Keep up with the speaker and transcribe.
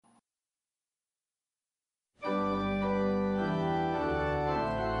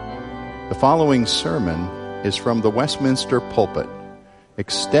following sermon is from the Westminster pulpit,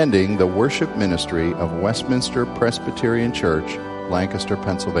 extending the worship ministry of Westminster Presbyterian Church, Lancaster,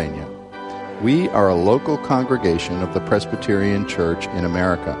 Pennsylvania. We are a local congregation of the Presbyterian Church in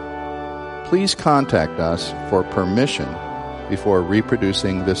America. Please contact us for permission before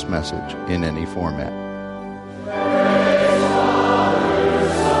reproducing this message in any format.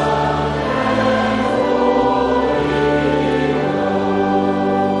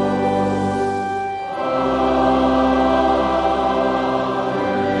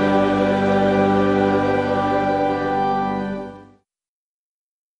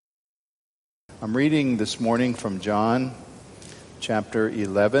 I'm reading this morning from John chapter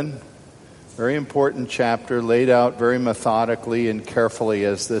 11. Very important chapter, laid out very methodically and carefully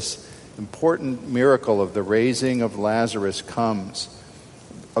as this important miracle of the raising of Lazarus comes.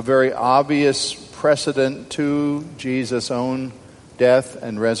 A very obvious precedent to Jesus' own death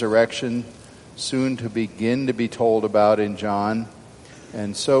and resurrection, soon to begin to be told about in John.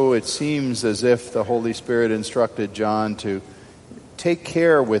 And so it seems as if the Holy Spirit instructed John to take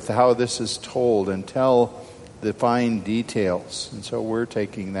care with how this is told and tell the fine details. And so we're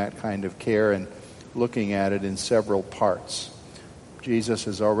taking that kind of care and looking at it in several parts. Jesus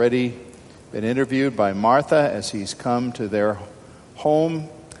has already been interviewed by Martha as he's come to their home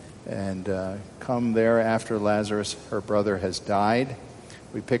and come there after Lazarus, her brother, has died.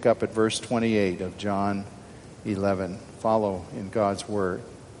 We pick up at verse 28 of John 11. Follow in God's word.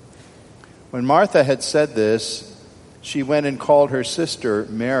 When Martha had said this, she went and called her sister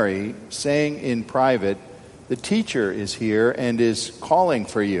Mary, saying in private, "The teacher is here and is calling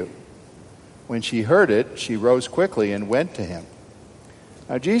for you." When she heard it, she rose quickly and went to him.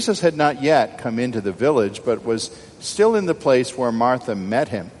 Now Jesus had not yet come into the village, but was still in the place where Martha met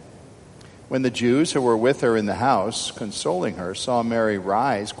him. When the Jews who were with her in the house, consoling her, saw Mary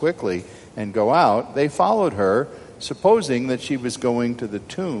rise quickly and go out, they followed her, supposing that she was going to the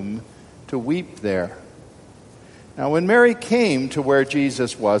tomb to weep there. Now when Mary came to where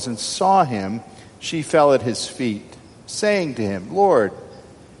Jesus was and saw him, she fell at his feet, saying to him, "Lord,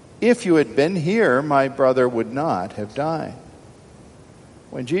 if you had been here, my brother would not have died."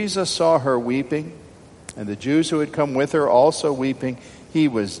 When Jesus saw her weeping, and the Jews who had come with her also weeping, he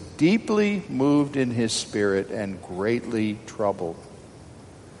was deeply moved in his spirit and greatly troubled.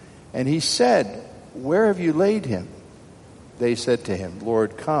 And he said, "Where have you laid him?" They said to him,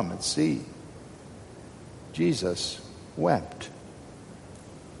 "Lord, come and see." Jesus wept.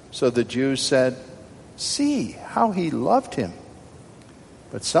 So the Jews said, "See how he loved him."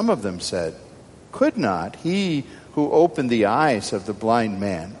 But some of them said, "Could not he who opened the eyes of the blind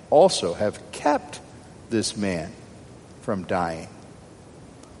man also have kept this man from dying?"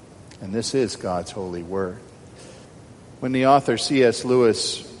 And this is God's holy word. When the author C.S.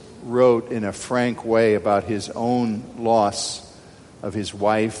 Lewis wrote in a frank way about his own loss of his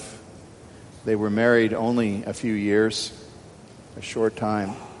wife, they were married only a few years, a short time.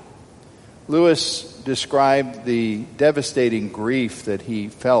 Lewis described the devastating grief that he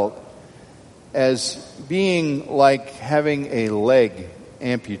felt as being like having a leg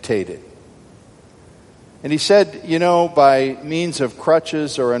amputated. And he said, by means of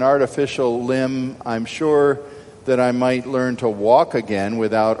crutches or an artificial limb, I'm sure that I might learn to walk again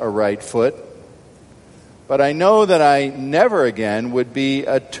without a right foot. But I know that I never again would be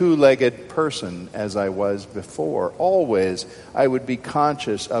a two-legged person as I was before. Always I would be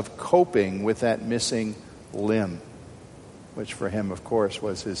conscious of coping with that missing limb, which for him, of course,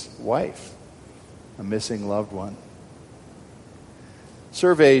 was his wife, a missing loved one.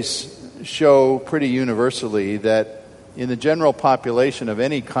 Surveys show pretty universally that in the general population of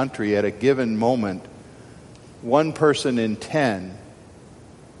any country at a given moment, 1 person in 10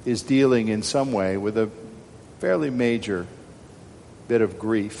 is dealing in some way with a fairly major bit of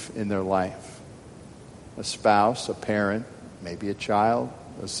grief in their life. A spouse, a parent, maybe a child,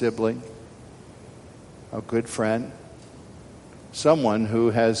 a sibling, a good friend, someone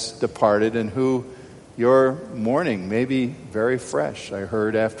who has departed and who your mourning may be very fresh. I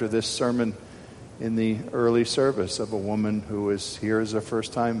heard after this sermon in the early service of a woman who was here as a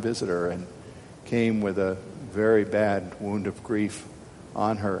first-time visitor and came with a very bad wound of grief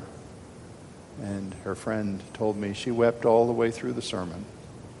on her. And her friend told me she wept all the way through the sermon,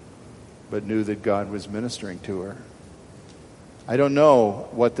 but knew that God was ministering to her. I don't know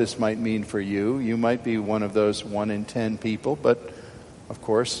what this might mean for you. You might be one of those 1 in 10 people, but of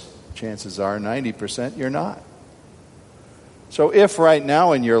course, chances are 90% you're not. So if right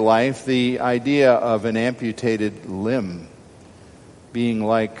now in your life the idea of an amputated limb being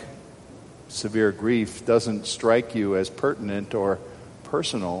like severe grief doesn't strike you as pertinent or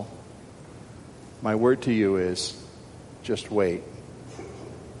personal, My word to you is, just wait.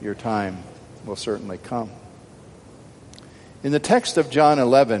 Your time will certainly come. In the text of John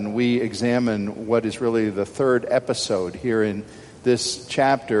 11, we examine what is really the third episode here in this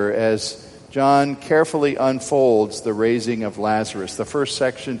chapter as John carefully unfolds the raising of Lazarus. The first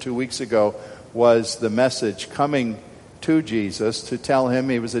section 2 weeks ago was the message coming to Jesus to tell him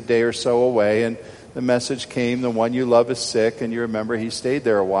he was a day or so away, and the message came, the one you love is sick, and you remember he stayed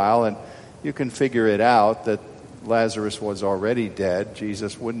there a while, and you can figure it out that Lazarus was already dead.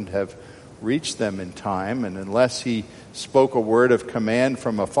 Jesus wouldn't have reached them in time, and unless he spoke a word of command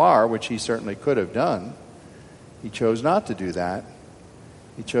from afar, which he certainly could have done, he chose not to do that.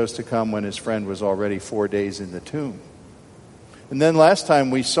 He chose to come when his friend was already 4 days in the tomb. And then last time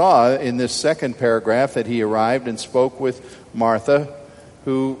we saw in this second paragraph that he arrived and spoke with Martha,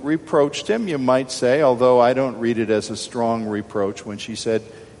 who reproached him, you might say, although I don't read it as a strong reproach, when she said,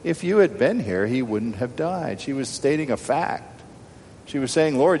 if you had been here, he wouldn't have died. She was stating a fact. She was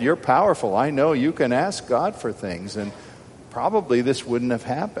saying, Lord, you're powerful. I know you can ask God for things, and probably this wouldn't have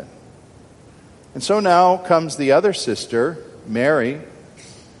happened. And so now comes the other sister, Mary,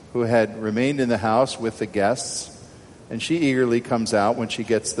 who had remained in the house with the guests, and she eagerly comes out when she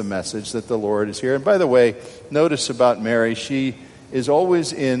gets the message that the Lord is here. And by the way, notice about Mary, she is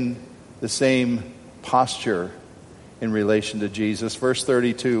always in the same posture in relation to Jesus. Verse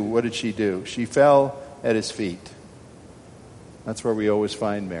 32, what did she do? She fell at his feet. That's where we always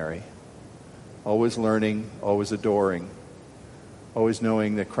find Mary. Always learning, always adoring, always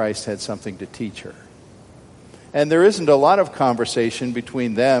knowing that Christ had something to teach her. And there isn't a lot of conversation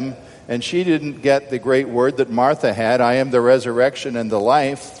between them, and she didn't get the great word that Martha had, I am the resurrection and the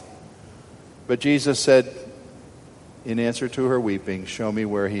life. But Jesus said, in answer to her weeping, show me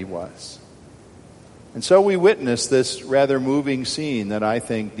where he was. And so we witness this rather moving scene that I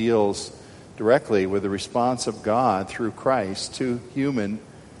think deals directly with the response of God through Christ to human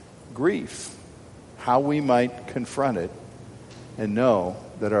grief, how we might confront it and know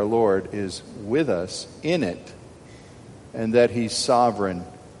that our Lord is with us in it and that he's sovereign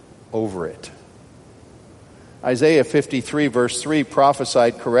over it. Isaiah 53 verse 3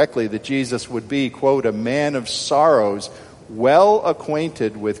 prophesied correctly that Jesus would be, quote, a man of sorrows, well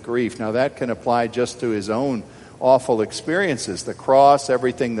acquainted with grief. Now that can apply just to his own awful experiences, the cross,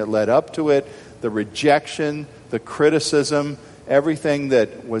 everything that led up to it, the rejection, the criticism, everything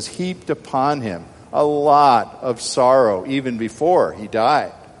that was heaped upon him. A lot of sorrow even before he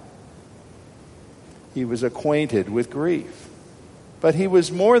died. He was acquainted with grief. But he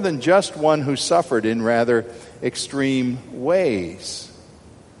was more than just one who suffered in rather extreme ways.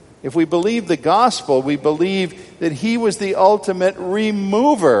 If we believe the gospel, we believe that he was the ultimate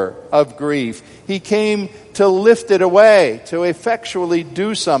remover of grief. He came to lift it away, to effectually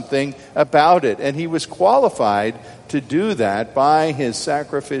do something about it. And he was qualified to do that by his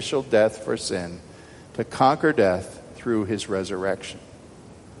sacrificial death for sin, to conquer death through his resurrection.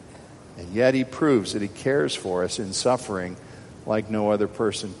 And yet he proves that he cares for us in suffering like no other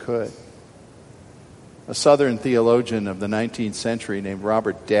person could. A Southern theologian of the 19th century named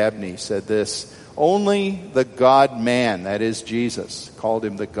Robert Dabney said this, only the God-man, that is Jesus, called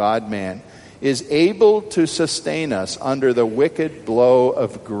him the God-man, is able to sustain us under the wicked blow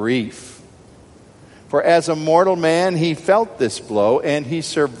of grief. For as a mortal man, he felt this blow and he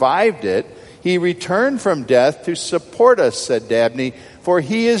survived it. He returned from death to support us, said Dabney, for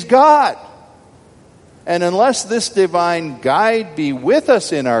he is God. And unless this divine guide be with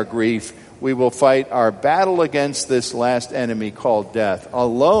us in our grief, we will fight our battle against this last enemy called death,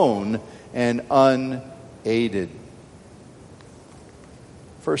 alone and unaided.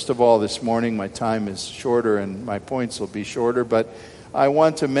 First of all, this morning, my time is shorter and my points will be shorter, but I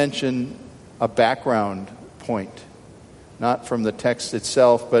want to mention a background point, not from the text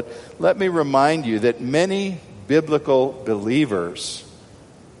itself, but let me remind you that many biblical believers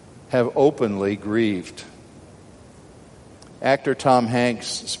have openly grieved. Actor Tom Hanks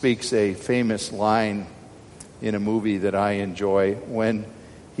speaks a famous line in a movie that I enjoy when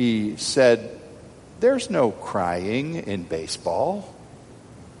he said, "There's no crying in baseball."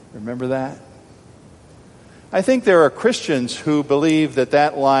 Remember that? I think there are Christians who believe that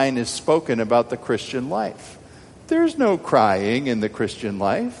that line is spoken about the Christian life. There's no crying in the Christian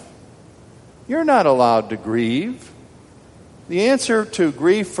life. You're not allowed to grieve. The answer to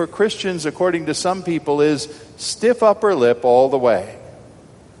grief for Christians, according to some people, is stiff upper lip all the way.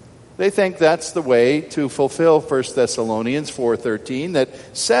 They think that's the way to fulfill 1 Thessalonians 4:13 that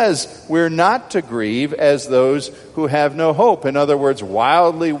says we're not to grieve as those who have no hope. In other words,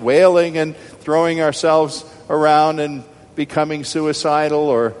 wildly wailing and throwing ourselves around and becoming suicidal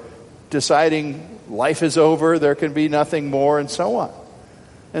or deciding life is over, there can be nothing more, and so on.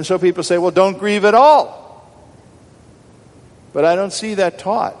 And so people say, well, don't grieve at all. But I don't see that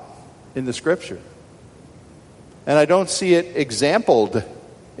taught in the Scripture. And I don't see it exampled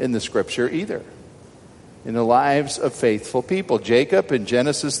in the Scripture either, in the lives of faithful people. Jacob in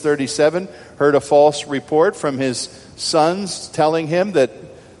Genesis 37 heard a false report from his sons telling him that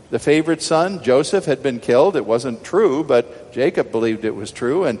the favorite son, Joseph, had been killed. It wasn't true, but Jacob believed it was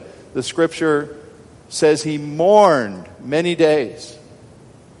true. And the Scripture says he mourned many days.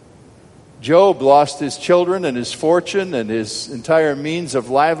 Job lost his children and his fortune and his entire means of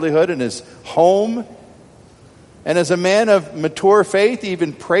livelihood and his home. And as a man of mature faith,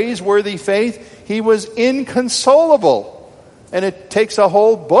 even praiseworthy faith, he was inconsolable. And it takes a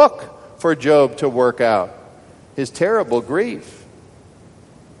whole book for Job to work out his terrible grief.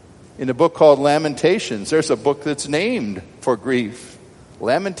 In a book called Lamentations, there's a book that's named for grief.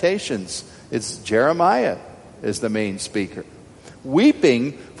 Lamentations. It's Jeremiah is the main speaker.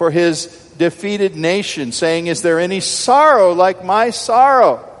 Weeping for his defeated nation, saying, is there any sorrow like my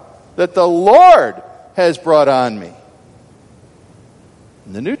sorrow that the Lord has brought on me?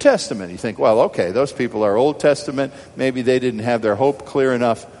 In the New Testament, you think, well, okay, those people are Old Testament. Maybe they didn't have their hope clear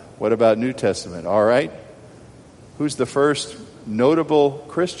enough. What about New Testament? All right. Who's the first notable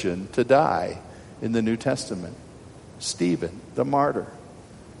Christian to die in the New Testament? Stephen, the martyr.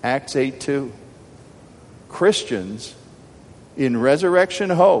 Acts 8:2. Christians in resurrection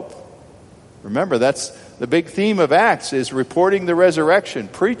hope. Remember, that's the big theme of Acts, is reporting the resurrection,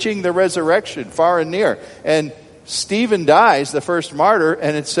 preaching the resurrection far and near. And Stephen dies, the first martyr,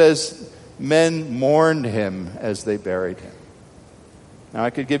 and it says men mourned him as they buried him. Now, I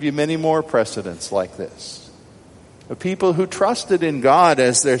could give you many more precedents like this. Of people who trusted in God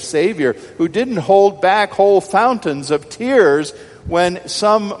as their Savior, who didn't hold back whole fountains of tears when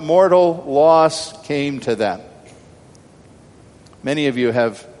some mortal loss came to them. Many of you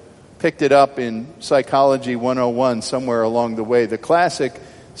have picked it up in Psychology 101 somewhere along the way. The classic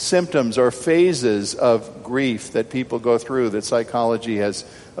symptoms or phases of grief that people go through that psychology has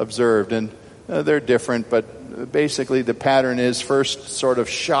observed. And they're different, but basically the pattern is first sort of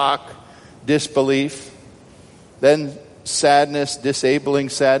shock, disbelief, then sadness, disabling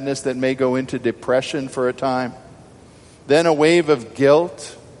sadness that may go into depression for a time, then a wave of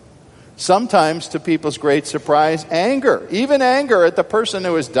guilt, sometimes, to people's great surprise, anger, even anger at the person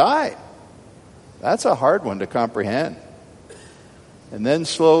who has died. That's a hard one to comprehend. And then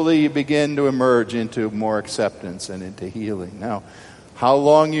slowly you begin to emerge into more acceptance and into healing. Now, how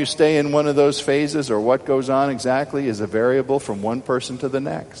long you stay in one of those phases or what goes on exactly is a variable from one person to the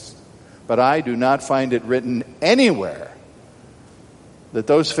next. But I do not find it written anywhere that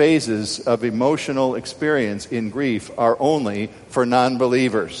those phases of emotional experience in grief are only for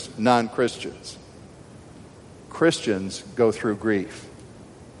non-believers, non-Christians. Christians go through grief.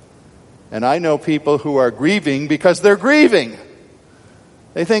 And I know people who are grieving because they're grieving.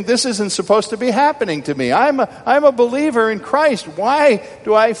 They think this isn't supposed to be happening to me. I'm a believer in Christ. Why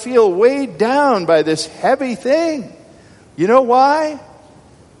do I feel weighed down by this heavy thing? You know why?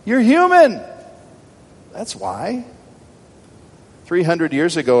 You're human. That's why. 300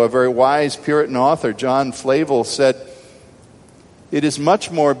 years ago, a very wise Puritan author, John Flavel, said, it is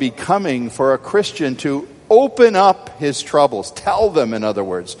much more becoming for a Christian to open up his troubles, tell them, in other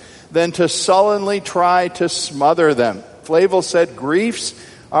words, than to sullenly try to smother them. Flavel said, griefs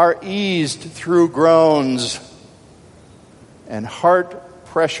are eased through groans, and heart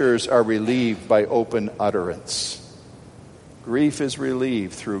pressures are relieved by open utterance. Grief is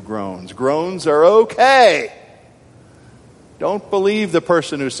relieved through groans. Groans are okay. Don't believe the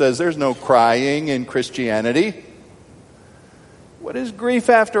person who says there's no crying in Christianity. What is grief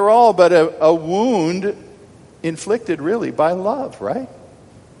after all but a wound inflicted really by love, right?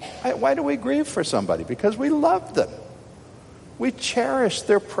 Why do we grieve for somebody? Because we love them. We cherish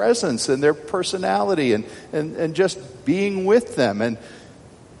their presence and their personality and just being with them. And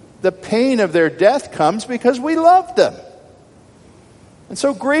the pain of their death comes because we love them. And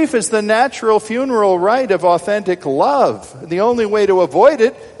so grief is the natural funeral rite of authentic love. The only way to avoid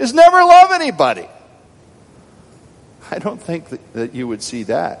it is never love anybody. I don't think that you would see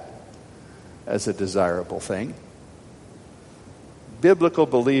that as a desirable thing. Biblical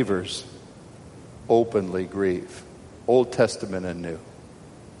believers openly grieve, Old Testament and New.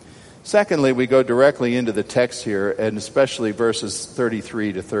 Secondly, we go directly into the text here, and especially verses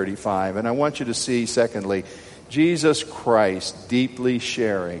 33 to 35. And I want you to see, secondly, Jesus Christ deeply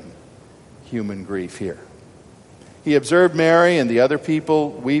sharing human grief here. He observed Mary and the other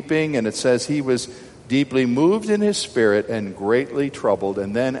people weeping, and it says he was deeply moved in his spirit and greatly troubled.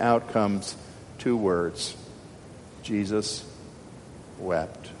 And then out comes two words. Jesus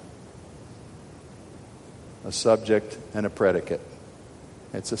wept. A subject and a predicate.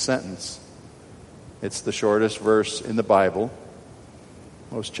 It's a sentence. It's the shortest verse in the Bible.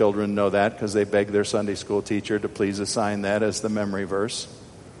 Most children know that because they beg their Sunday school teacher to please assign that as the memory verse.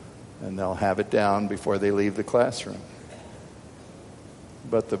 And they'll have it down before they leave the classroom.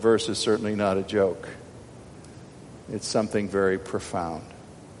 But the verse is certainly not a joke. It's something very profound.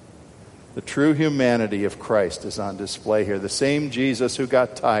 The true humanity of Christ is on display here. The same Jesus who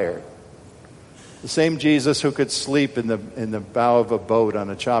got tired. The same Jesus who could sleep in the bow of a boat on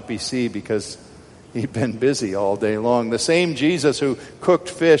a choppy sea because he'd been busy all day long. The same Jesus who cooked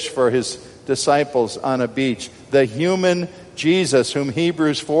fish for his disciples on a beach. The human Jesus whom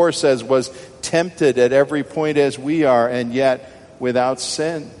Hebrews 4 says was tempted at every point as we are and yet without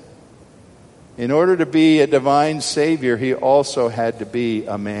sin. In order to be a divine Savior, he also had to be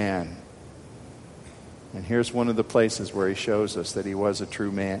a man. And here's one of the places where he shows us that he was a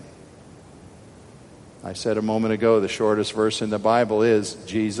true man. I said a moment ago, the shortest verse in the Bible is,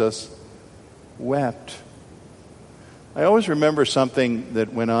 Jesus wept. I always remember something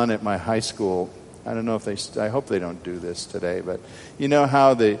that went on at my high school. I don't know if I hope they don't do this today, but you know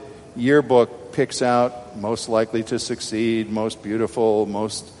how the yearbook picks out most likely to succeed, most beautiful,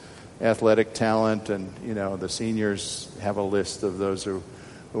 most athletic talent, and the seniors have a list of those who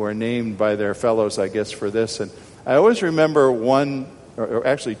are named by their fellows, I guess, for this. And I always remember one, or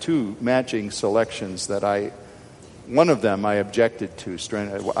actually two matching selections that one of them I objected to.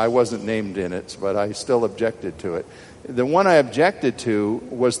 I wasn't named in it, but I still objected to it. The one I objected to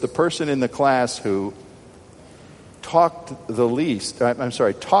was the person in the class who talked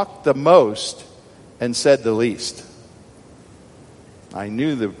the most and said the least. I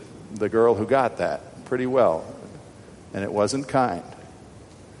knew the girl who got that pretty well, and it wasn't kind.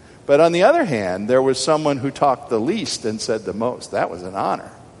 But on the other hand, there was someone who talked the least and said the most. That was an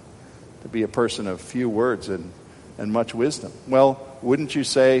honor, to be a person of few words and much wisdom. Well, wouldn't you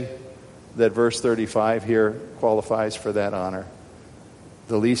say that verse 35 here qualifies for that honor?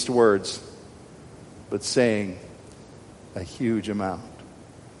 The least words, but saying a huge amount.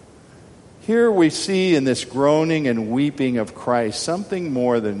 Here we see in this groaning and weeping of Christ something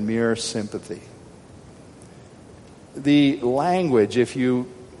more than mere sympathy. The language, if you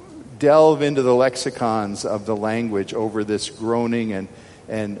delve into the lexicons of the language over this groaning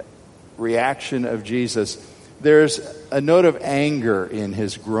and reaction of Jesus, there's a note of anger in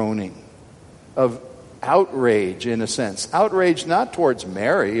his groaning, of outrage in a sense. Outrage not towards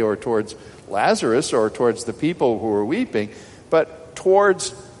Mary or towards Lazarus or towards the people who were weeping, but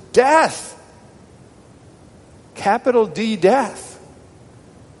towards death. Capital D, death.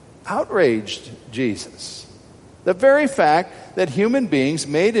 Outraged Jesus. The very fact that human beings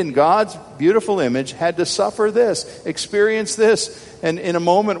made in God's beautiful image had to suffer this, experience this. And in a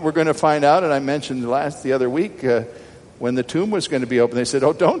moment we're going to find out, and I mentioned the other week, when the tomb was going to be opened, they said,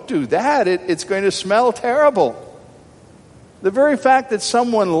 "Oh, don't do that. It's going to smell terrible." The very fact that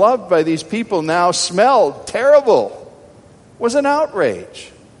someone loved by these people now smelled terrible was an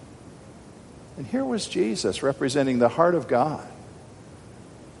outrage. And here was Jesus representing the heart of God,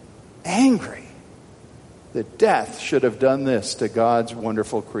 angry that death should have done this to God's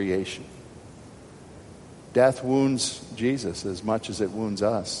wonderful creation. Death wounds Jesus as much as it wounds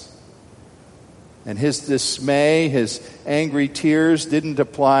us. And his dismay, his angry tears didn't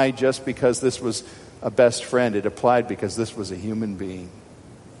apply just because this was a best friend. It applied because this was a human being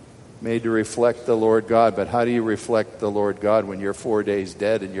made to reflect the Lord God. But how do you reflect the Lord God when you're 4 days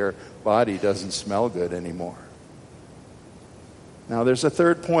dead and your body doesn't smell good anymore? Now, there's a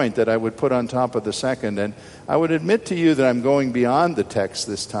third point that I would put on top of the second, and I would admit to you that I'm going beyond the text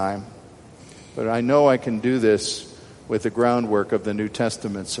this time, but I know I can do this with the groundwork of the New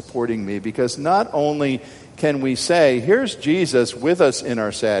Testament supporting me, because not only can we say, here's Jesus with us in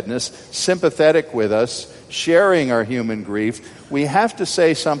our sadness, sympathetic with us, sharing our human grief, we have to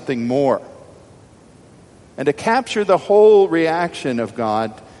say something more. And to capture the whole reaction of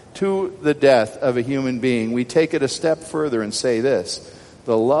God to the death of a human being, we take it a step further and say this: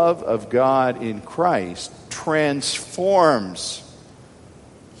 the love of God in Christ transforms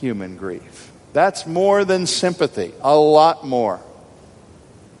human grief. That's more than sympathy, a lot more.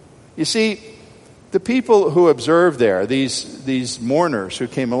 You see, the people who observed there, these mourners who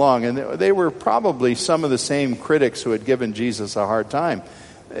came along, and they were probably some of the same critics who had given Jesus a hard time.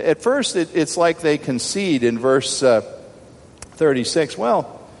 At first, it's like they concede in verse 36,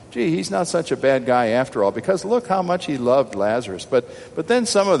 well, gee, he's not such a bad guy after all, because look how much he loved Lazarus. But then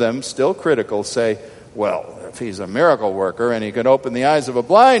some of them, still critical, say, Well, if he's a miracle worker and he could open the eyes of a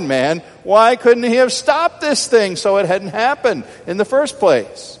blind man, why couldn't he have stopped this thing so it hadn't happened in the first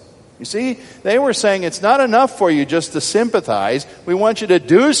place? You see, they were saying it's not enough for you just to sympathize. We want you to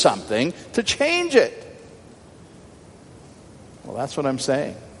do something to change it. Well, that's what I'm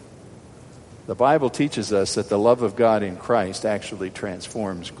saying. The Bible teaches us that the love of God in Christ actually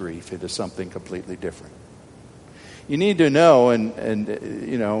transforms grief into something completely different. You need to know, and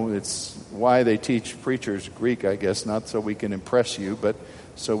you know, it's why they teach preachers Greek, I guess, not so we can impress you, but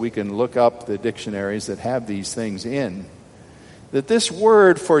so we can look up the dictionaries that have these things in, that this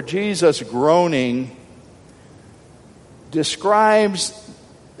word for Jesus groaning describes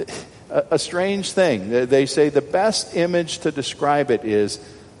a strange thing. They say the best image to describe it is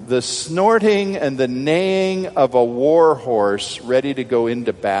the snorting and the neighing of a war horse ready to go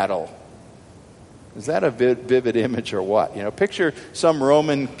into battle. Is that a vivid image or what? You know, picture some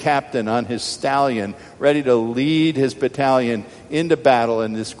Roman captain on his stallion ready to lead his battalion into battle,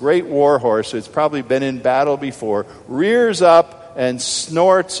 and this great war horse, who's probably been in battle before, rears up and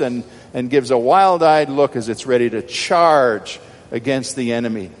snorts and gives a wild-eyed look as it's ready to charge against the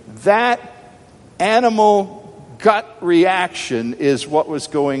enemy. That animal gut reaction is what was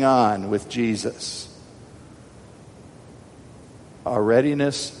going on with Jesus. A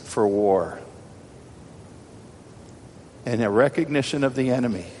readiness for war. And a recognition of the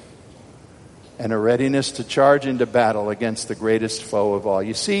enemy. And a readiness to charge into battle against the greatest foe of all.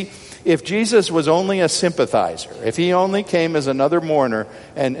 You see, if Jesus was only a sympathizer, if he only came as another mourner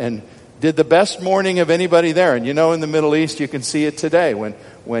and did the best mourning of anybody there, and you know in the Middle East you can see it today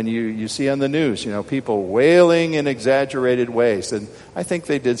when you see on the news, you know, people wailing in exaggerated ways. And I think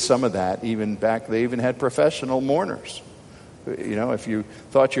they did some of that even back, they even had professional mourners. You know, if you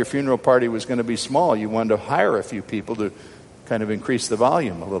thought your funeral party was going to be small, you wanted to hire a few people to kind of increase the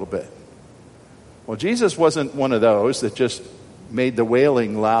volume a little bit. Well, Jesus wasn't one of those that just made the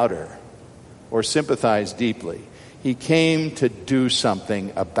wailing louder or sympathized deeply. He came to do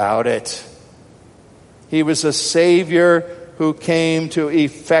something about it. He was a Savior who came to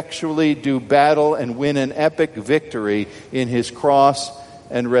effectually do battle and win an epic victory in his cross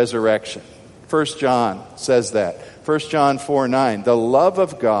and resurrection. 1 John says that. 1 John 4:9, the love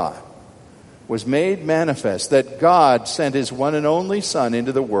of God was made manifest, that God sent his one and only Son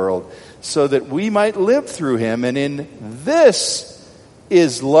into the world so that we might live through him, and in this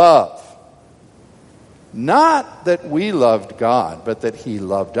is love. Not that we loved God, but that he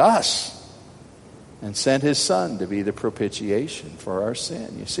loved us and sent his Son to be the propitiation for our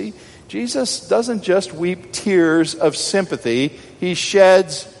sin. You see, Jesus doesn't just weep tears of sympathy, he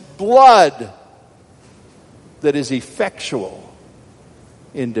sheds blood that is effectual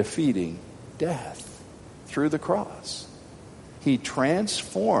in defeating death through the cross. He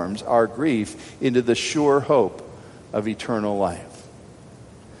transforms our grief into the sure hope of eternal life.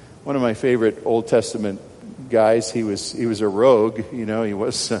 One of my favorite Old Testament guys, he was a rogue, you know, he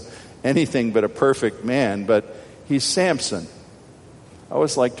was anything but a perfect man, but he's Samson. I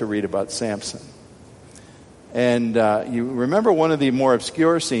always like to read about Samson. And you remember one of the more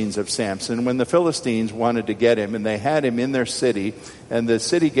obscure scenes of Samson when the Philistines wanted to get him, and they had him in their city, and the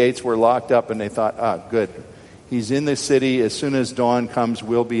city gates were locked up, and they thought, good, he's in the city. As soon as dawn comes,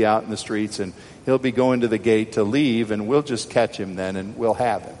 we'll be out in the streets, and he'll be going to the gate to leave, and we'll just catch him then, and we'll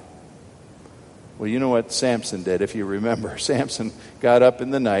have him. Well, you know what Samson did, if you remember. Samson got up in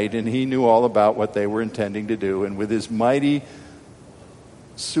the night, and he knew all about what they were intending to do, and with his mighty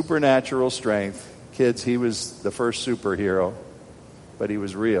supernatural strength, kids, he was the first superhero, but he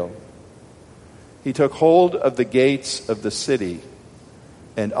was real. He took hold of the gates of the city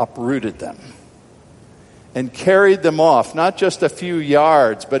and uprooted them and carried them off, not just a few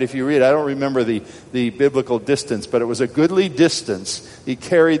yards, but if you read, I don't remember the biblical distance, but it was a goodly distance. He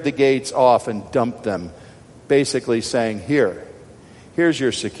carried the gates off and dumped them, basically saying, here's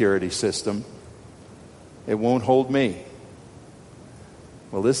your security system. It won't hold me.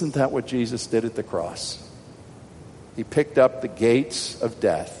 Well, isn't that what Jesus did at the cross? He picked up the gates of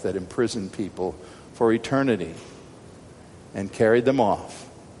death that imprisoned people for eternity and carried them off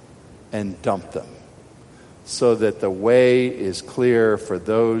and dumped them so that the way is clear for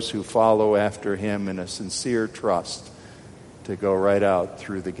those who follow after him in a sincere trust to go right out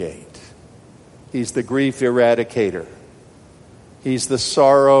through the gate. He's the grief eradicator. He's the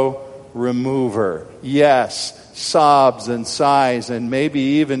sorrow remover. Yes, sobs and sighs and maybe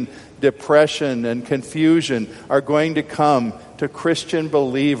even depression and confusion are going to come to Christian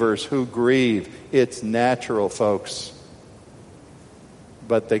believers who grieve. It's natural, folks.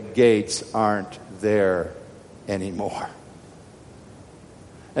 But the gates aren't there anymore.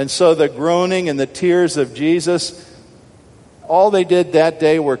 And so the groaning and the tears of Jesus, all they did that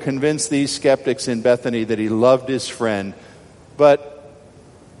day were convince these skeptics in Bethany that he loved his friend. But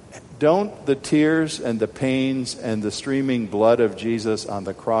don't the tears and the pains and the streaming blood of Jesus on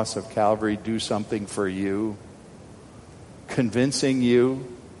the cross of Calvary do something for you? Convincing you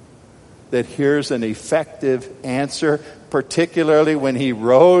that here's an effective answer, particularly when he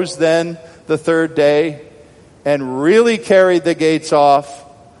rose then the third day and really carried the gates off,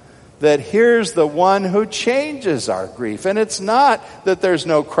 that here's the one who changes our grief. And it's not that there's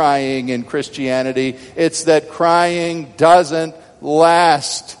no crying in Christianity. It's that crying doesn't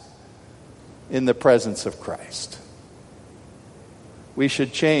last in the presence of Christ. We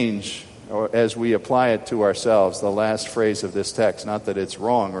should change, or as we apply it to ourselves, the last phrase of this text. Not that it's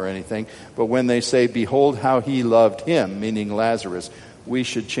wrong or anything, but when they say, behold how he loved him, meaning Lazarus, we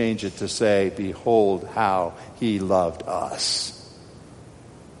should change it to say, behold how he loved us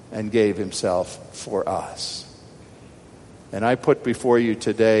and gave himself for us. And I put before you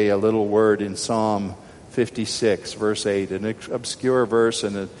today a little word in Psalm 56, verse 8, an obscure verse,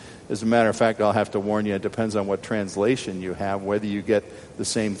 and as a matter of fact, I'll have to warn you, it depends on what translation you have, whether you get the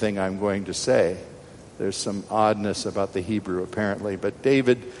same thing I'm going to say. There's some oddness about the Hebrew, apparently. But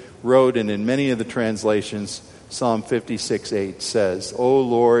David wrote, and in many of the translations, Psalm 56:8 says, O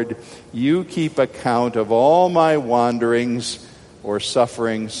Lord, you keep account of all my wanderings or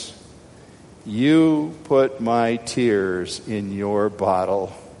sufferings. You put my tears in your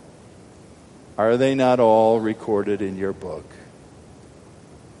bottle. Are they not all recorded in your book?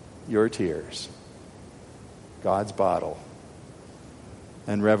 Your tears, God's bottle.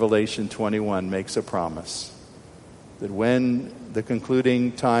 And Revelation 21 makes a promise that when the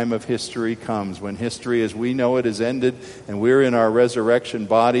concluding time of history comes, when history as we know it is ended and we're in our resurrection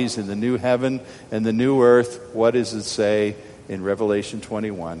bodies in the new heaven and the new earth, what does it say in Revelation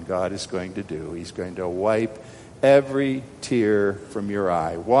 21 God is going to do? He's going to wipe every tear from your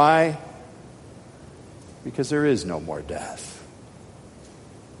eye. Why? Because there is no more death.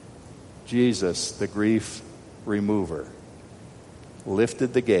 Jesus, the grief remover,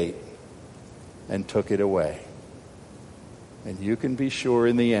 lifted the gate and took it away. And you can be sure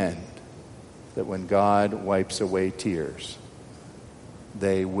in the end that when God wipes away tears,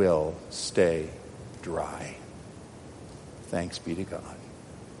 they will stay dry. Thanks be to God.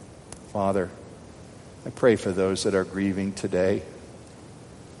 Father, I pray for those that are grieving today.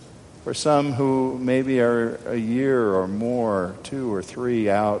 For some who maybe are a year or more, 2 or 3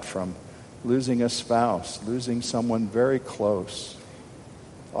 out from losing a spouse, losing someone very close.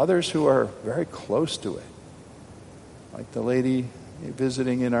 Others who are very close to it, like the lady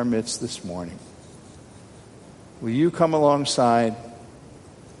visiting in our midst this morning. Will you come alongside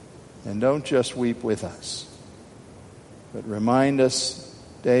and don't just weep with us, but remind us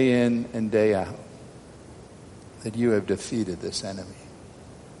day in and day out that you have defeated this enemy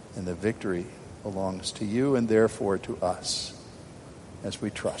and the victory belongs to you and therefore to us as we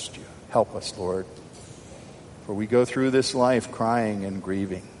trust you. Help us, Lord, for we go through this life crying and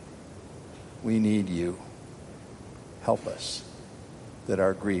grieving. We need you. Help us that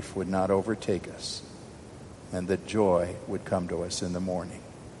our grief would not overtake us and that joy would come to us in the morning.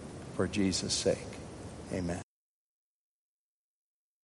 For Jesus' sake, amen.